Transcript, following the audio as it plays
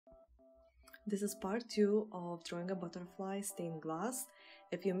This is part 2 of drawing a butterfly stained glass.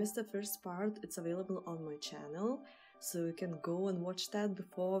 If you missed the first part, it's available on my channel, so you can go and watch that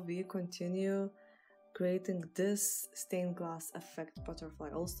before we continue creating this stained glass effect butterfly.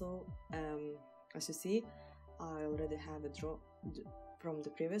 Also, as you see, I already have it drawn from the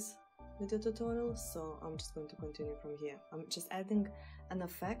previous video tutorial, so I'm just going to continue from here. I'm just adding an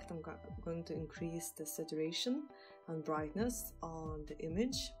effect. I'm going to increase the saturation and brightness on the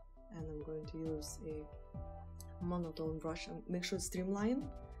image, and I'm going to use a monotone brush and make sure it's streamlined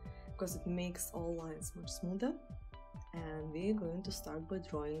because it makes all lines much smoother. And we're going to start by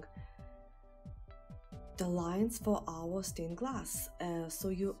drawing the lines for our stained glass.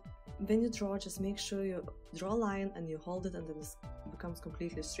 When you draw, just make sure you draw a line and you hold it, and then it becomes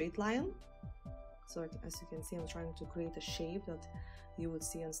completely straight line. So as you can see, I'm trying to create a shape that you would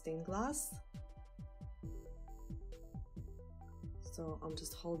see on stained glass. So I'm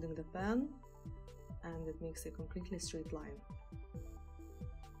just holding the pen and it makes a completely straight line.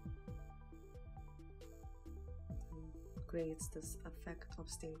 And creates this effect of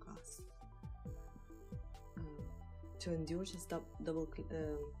stained glass. To undo, just double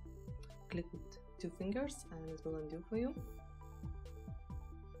click with 2 fingers and it will undo for you.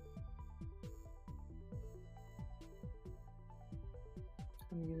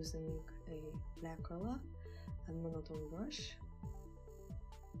 I'm using a black color and monotone brush,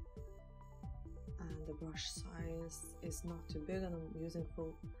 and the brush size is not too big, and I'm using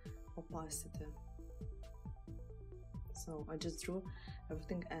full opacity. So I just drew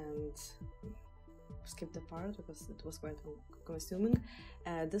everything and skip the part because it was quite consuming.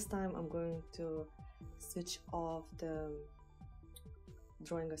 This time I'm going to switch off the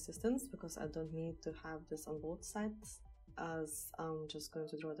drawing assistance because I don't need to have this on both sides, as I'm just going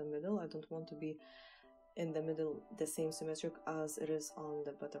to draw the middle. I don't want to be in the middle the same symmetric as it is on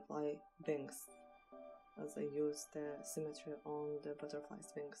the butterfly wings, as I use the symmetry on the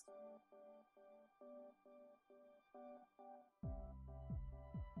butterfly's wings.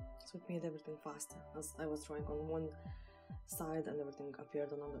 So it made everything faster, as I was drawing on one side and everything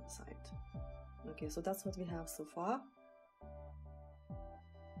appeared on another side. Okay, so that's what we have so far.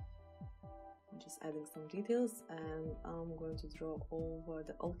 I'm just adding some details, and I'm going to draw over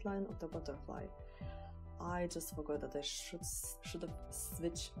the outline of the butterfly. I just forgot that I should have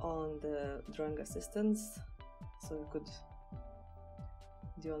switched on the drawing assistance so you could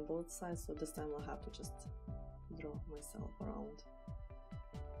do on both sides. So this time I'll have to just draw myself around,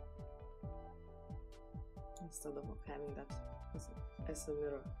 instead of having that as a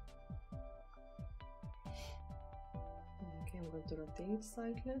mirror. Okay, I'm going to rotate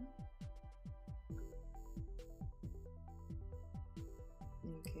slightly.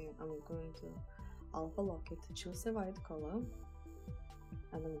 Okay, I'm going to alpha lock it, choose a white color,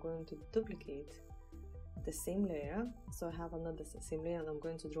 and I'm going to duplicate the same layer. So I have another same layer, and I'm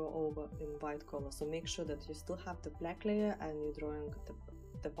going to draw over in white color. So make sure that you still have the black layer and you're drawing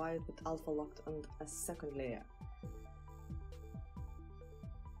the white with alpha locked on a second layer.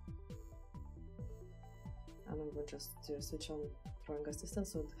 And I'm going just to switch on drawing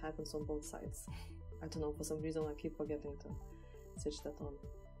assistance so it happens on both sides. I don't know, for some reason I keep forgetting to switch that on.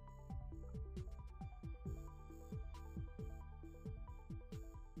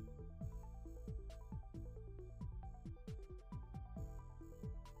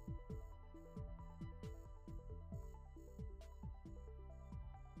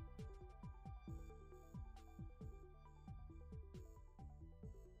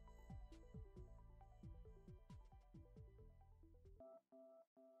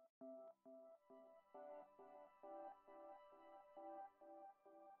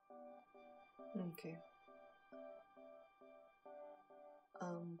 Okay,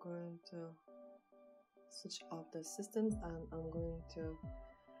 I'm going to switch off the assistance, and I'm going to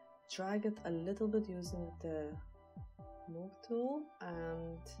drag it a little bit using the move tool,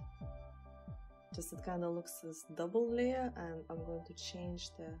 and just it kind of looks as double layer. And I'm going to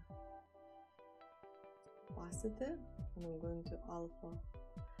change the opacity, and I'm going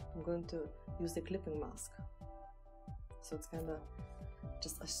to use the clipping mask, so it's kind of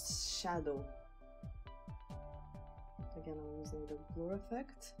just a shadow. Again, I'm using the blur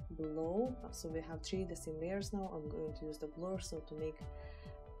effect below, so we have 3 the same layers now. I'm going to use the blur so to make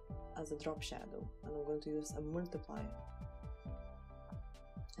as a drop shadow, and I'm going to use a multiply,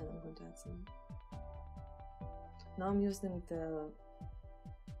 and I'm going to add some. Now I'm using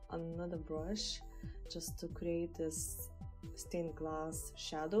another brush just to create this stained glass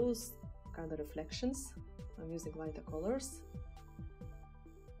shadows, kind of reflections. I'm using lighter colors.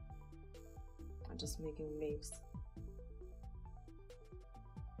 I'm just making waves.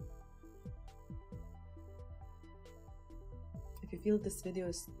 If you feel this video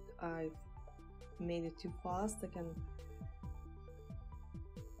is I've made it too fast, I can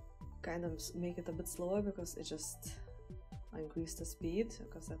kind of make it a bit slower, because I increased the speed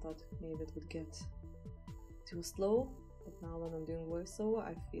because I thought maybe it would get too slow. But now when I'm doing voiceover,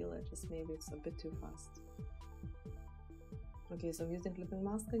 I feel maybe it's a bit too fast. Okay, so I'm using clipping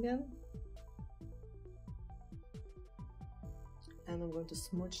mask again. And I'm going to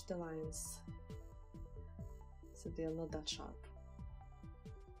smudge the lines so they are not that sharp.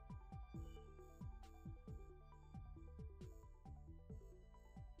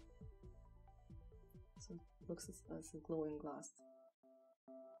 So it looks as a glowing glass.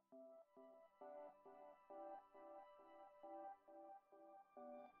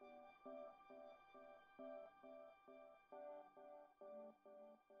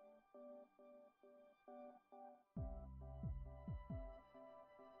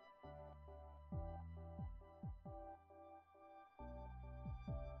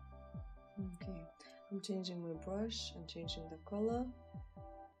 Okay, I'm changing my brush and changing the color.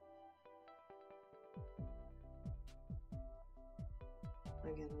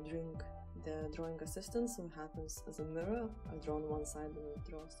 Again, I'm doing the drawing assistant, so it happens as a mirror. I draw on one side and it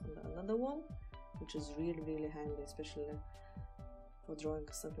draws on the another one, which is really handy, especially for drawing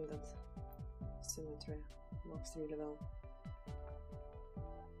something that symmetry works really well.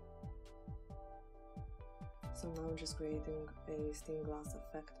 So now I'm just creating a stained glass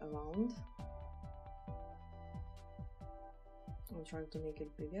effect around. I'm trying to make it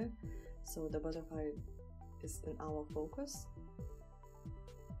bigger, so the butterfly is in our focus.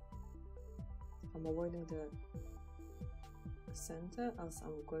 I'm avoiding the center as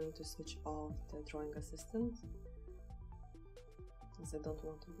I'm going to switch off the drawing assistant, as I don't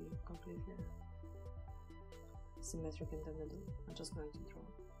want to be completely symmetric in the middle. I'm just going to draw.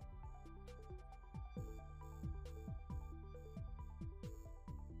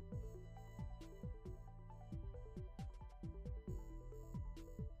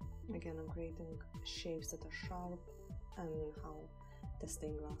 Again, I'm creating shapes that are sharp and how the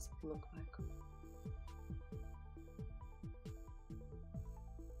stained glass would look like.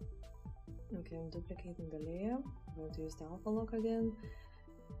 Okay, I'm duplicating the layer. I'm going to use the alpha lock again,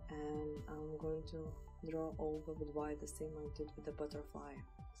 and I'm going to draw over with white the same I did with the butterfly,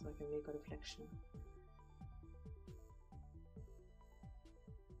 so I can make a reflection.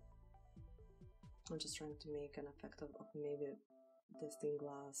 I'm just trying to make an effect of maybe the stained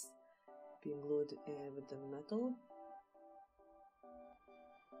glass being glued with the metal.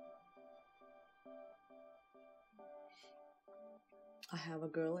 I have a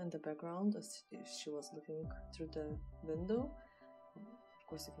girl in the background as if she was looking through the window. Of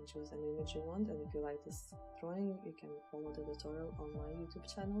course, you can choose any image you want, and if you like this drawing, you can follow the tutorial on my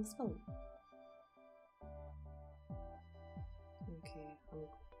YouTube channel as well. Okay, I'm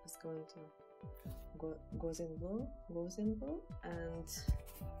just going to goes in blue, and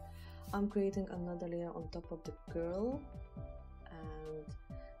I'm creating another layer on top of the girl and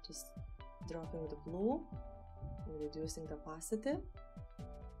just dropping the blue and reducing the opacity.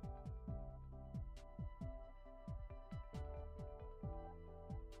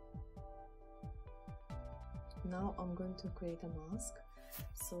 Now I'm going to create a mask,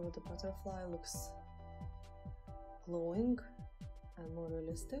 so the butterfly looks glowing and more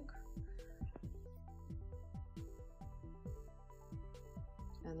realistic.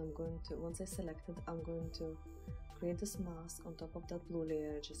 And I'm going to, once I select it, I'm going to create this mask on top of that blue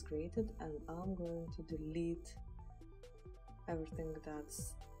layer I just created, and I'm going to delete everything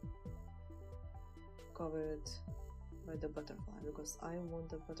that's covered by the butterfly, because I want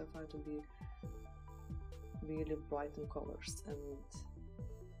the butterfly to be really bright in colors, and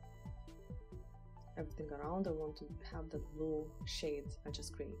everything around I want to have that blue shade I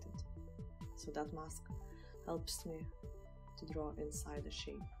just created. So that mask helps me to draw inside the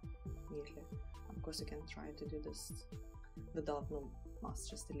shape neatly. Of course, you can try to do this without no mask,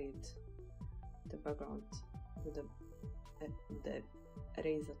 just delete the background with the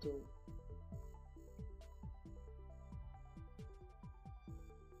eraser tool.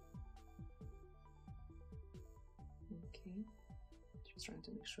 Okay, just trying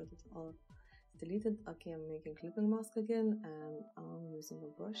to make sure that all is deleted. Okay, I'm making clipping mask again, and I'm using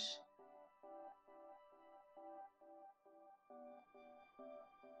a brush.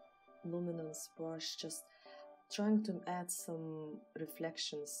 Luminance brush, just trying to add some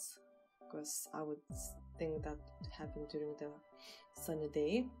reflections, because I would think that would happen during the sunny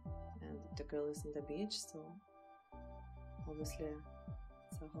day and the girl is in the beach, so obviously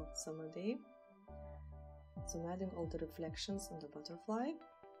it's a hot summer day. So I'm adding all the reflections on the butterfly.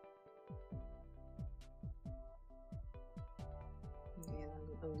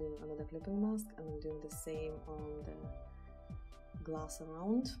 I'm doing another clipping mask, and I'm doing the same on the glass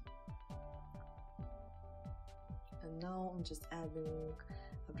around. And now I'm just adding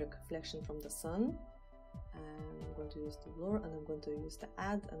a reflection from the sun, and I'm going to use the blur, and I'm going to use the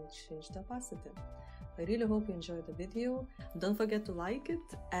add and change the opacity. I really hope you enjoyed the video. Don't forget to like it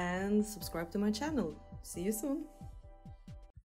and subscribe to my channel. See you soon!